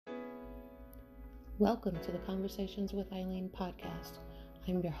Welcome to the Conversations with Eileen podcast.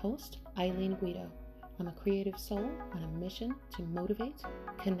 I'm your host, Eileen Guido. I'm a creative soul on a mission to motivate,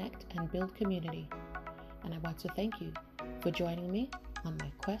 connect, and build community. And I want to thank you for joining me on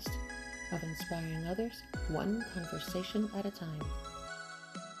my quest of inspiring others one conversation at a time.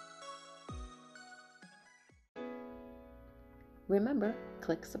 Remember,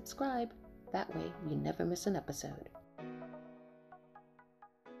 click subscribe. That way you never miss an episode.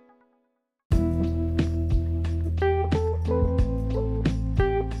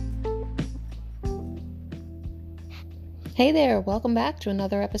 Hey there, welcome back to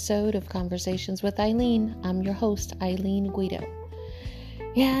another episode of Conversations with Eileen. I'm your host, Eileen Guido.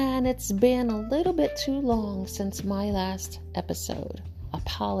 Yeah, and it's been a little bit too long since my last episode.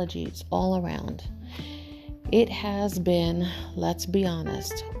 Apologies all around. It has been, let's be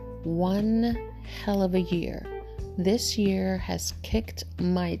honest, one hell of a year. This year has kicked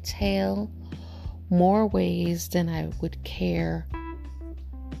my tail more ways than I would care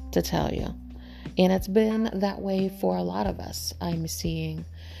to tell you. And it's been that way for a lot of us, I'm seeing.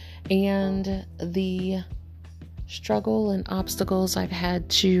 And the struggle and obstacles I've had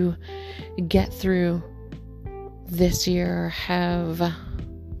to get through this year have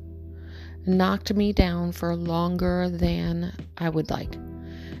knocked me down for longer than I would like.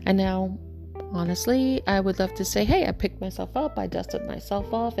 And now, honestly, I would love to say, hey, I picked myself up, I dusted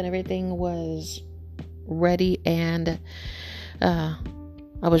myself off, and everything was ready and I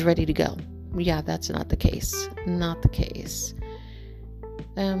was ready to go. Yeah, that's not the case. Not the case.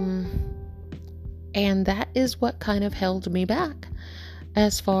 And that is what kind of held me back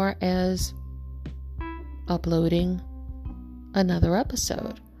as far as uploading another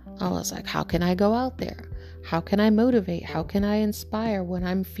episode. I was like, how can I go out there? How can I motivate? How can I inspire when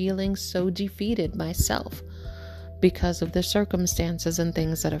I'm feeling so defeated myself because of the circumstances and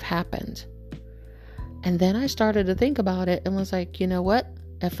things that have happened? And then I started to think about it and was like, you know what?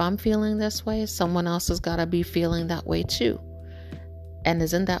 If I'm feeling this way, someone else has got to be feeling that way too. And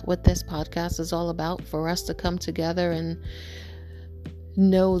isn't that what this podcast is all about? For us to come together and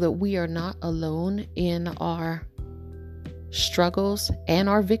know that we are not alone in our struggles and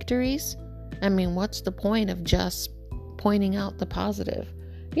our victories. I mean, what's the point of just pointing out the positive?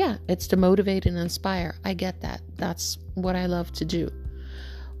 Yeah, it's to motivate and inspire. I get that. That's what I love to do.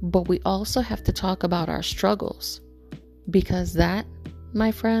 But we also have to talk about our struggles, because that, my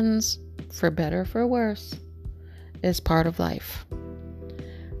friends, for better, for worse, is part of life.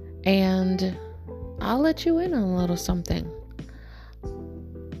 And I'll let you in on a little something.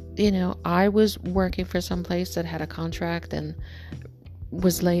 You know, I was working for some place that had a contract and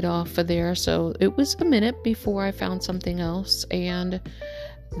was laid off for there. So it was a minute before I found something else. And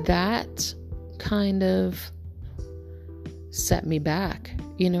that kind of set me back.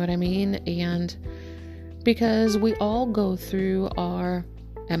 You know what I mean? And because we all go through our,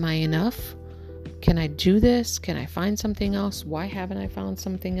 am I enough? Can I do this? Can I find something else? Why haven't I found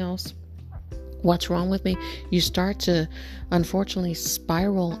something else? What's wrong with me? You start to, unfortunately,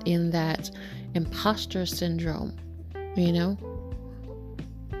 spiral in that imposter syndrome, you know?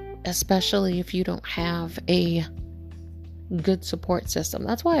 Especially if you don't have a good support system.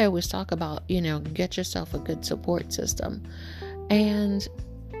 That's why I always talk about, get yourself a good support system. And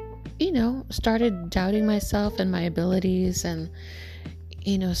started doubting myself and my abilities, and,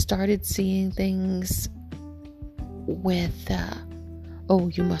 started seeing things with,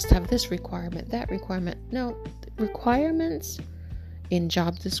 you must have this requirement, that requirement. No, requirements in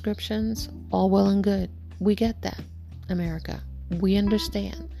job descriptions, all well and good. We get that, America. We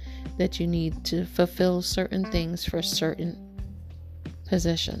understand that you need to fulfill certain things for certain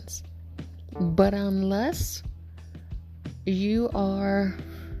positions. But unless you are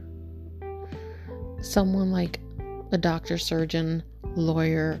someone like a doctor, surgeon,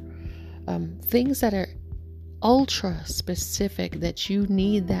 lawyer, things that are ultra specific, that you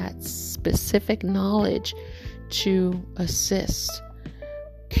need that specific knowledge to assist,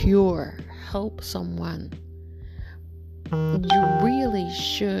 cure, help someone, you really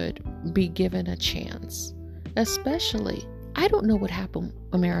should be given a chance. Especially, I don't know what happened,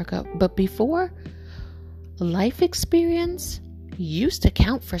 America, but before, life experience used to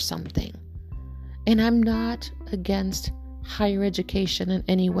count for something. And I'm not against higher education in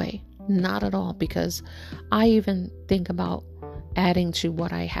any way. Not at all, because I even think about adding to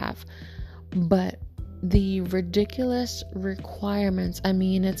what I have. But the ridiculous requirements, I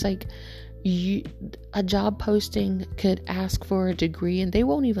mean, it's like a job posting could ask for a degree and they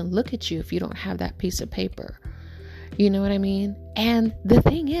won't even look at you if you don't have that piece of paper. You know what I mean? And the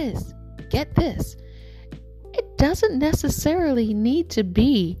thing is, get this, it doesn't necessarily need to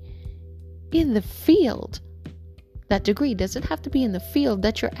be in the field. That degree doesn't have to be in the field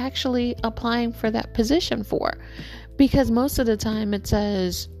that you're actually applying for that position for. Because most of the time it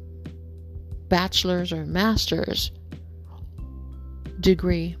says bachelor's or master's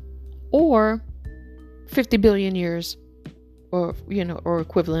degree or 50 billion years or, or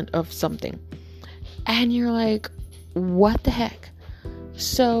equivalent of something. And you're like, what the heck?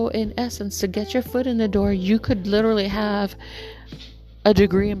 So in essence, to get your foot in the door, you could literally have a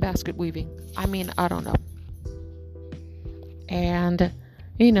degree in basket weaving. I mean, I don't know. And,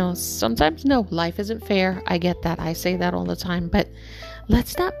 sometimes, no, life isn't fair. I get that. I say that all the time. But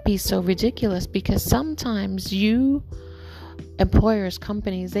let's not be so ridiculous, because sometimes employers,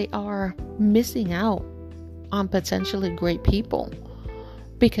 companies, they are missing out on potentially great people.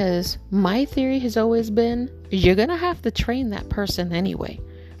 Because my theory has always been, you're going to have to train that person anyway.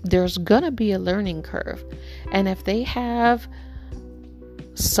 There's going to be a learning curve. And if they have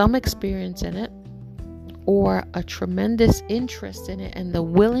some experience in it or a tremendous interest in it and the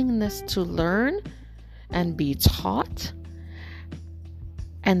willingness to learn and be taught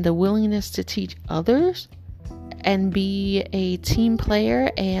and the willingness to teach others and be a team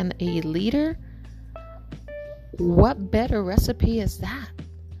player and a leader, what better recipe is that?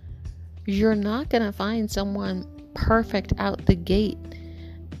 You're not going to find someone perfect out the gate.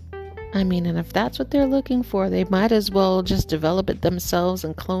 I mean, and if that's what they're looking for, they might as well just develop it themselves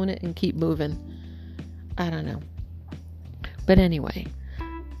and clone it and keep moving. I don't know. But anyway,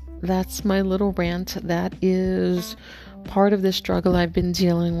 that's my little rant. That is part of the struggle I've been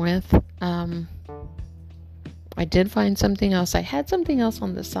dealing with. I did find something else. I had something else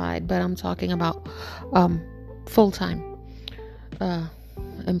on the side, but I'm talking about full-time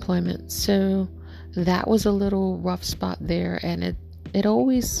employment. So that was a little rough spot there, and it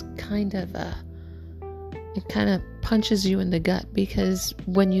always kind of punches you in the gut, because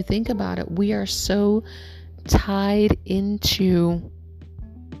when you think about it, we are so tied into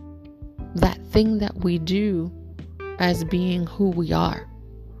that thing that we do as being who we are,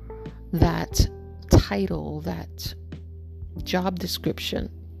 that title, that job description.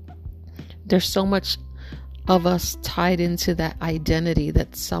 There's so much of us tied into that identity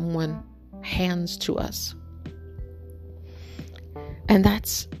that someone hands to us. And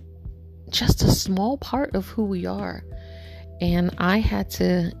that's just a small part of who we are. And I had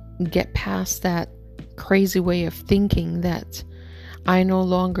to get past that crazy way of thinking that I no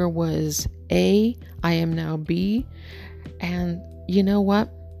longer was A, I am now B. And you know what?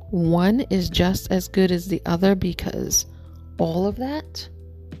 One is just as good as the other, because all of that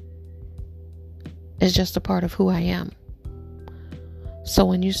is just a part of who I am. So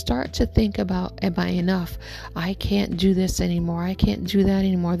when you start to think about, am I enough? I can't do this anymore. I can't do that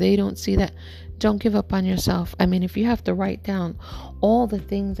anymore. They don't see that. Don't give up on yourself. I mean, if you have to write down all the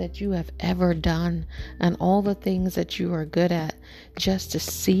things that you have ever done and all the things that you are good at, just to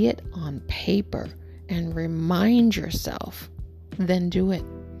see it on paper and remind yourself, then do it.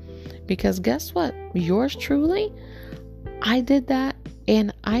 Because guess what? Yours truly, I did that,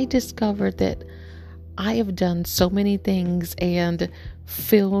 and I discovered that I have done so many things and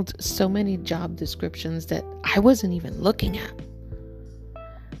filled so many job descriptions that I wasn't even looking at.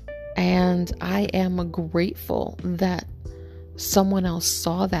 And I am grateful that someone else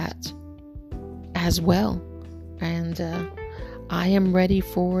saw that as well. And I am ready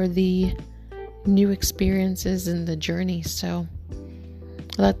for the new experiences in the journey. So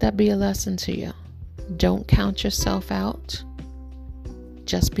let that be a lesson to you. Don't count yourself out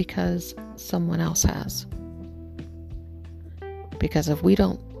just because someone else has. Because if we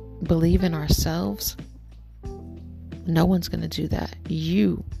don't believe in ourselves, no one's going to do that.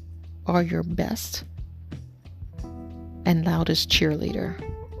 You are your best and loudest cheerleader.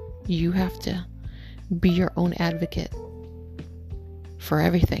 You have to be your own advocate for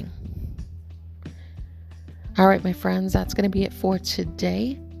everything. All right, my friends, that's going to be it for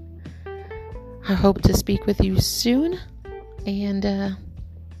today. I hope to speak with you soon, and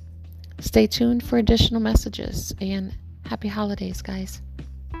stay tuned for additional messages, and happy holidays, guys.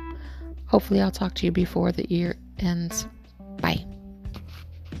 Hopefully I'll talk to you before the year ends. Bye.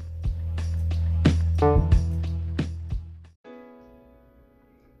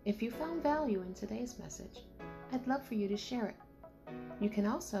 If you found value in today's message, I'd love for you to share it. You can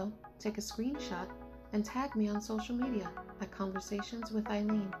also take a screenshot and tag me on social media at Conversations with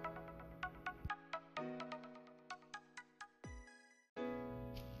Eileen.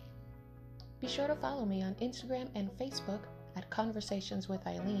 Be sure to follow me on Instagram and Facebook at Conversations with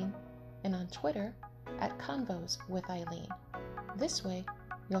Eileen, and on Twitter at Convos with Eileen. This way,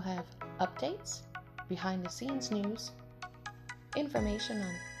 you'll have updates, behind the scenes news, information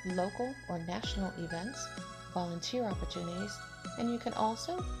on local or national events, volunteer opportunities, and you can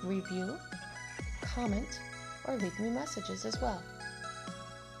also review, comment, or leave me messages as well.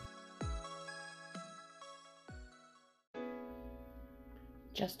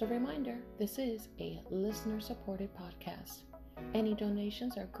 Just a reminder, this is a listener-supported podcast. Any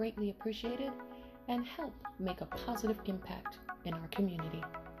donations are greatly appreciated and help make a positive impact in our community.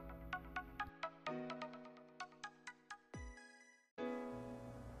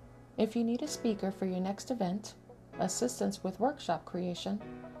 If you need a speaker for your next event, assistance with workshop creation,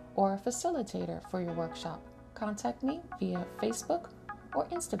 or a facilitator for your workshop, contact me via Facebook or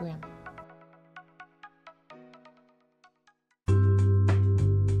Instagram.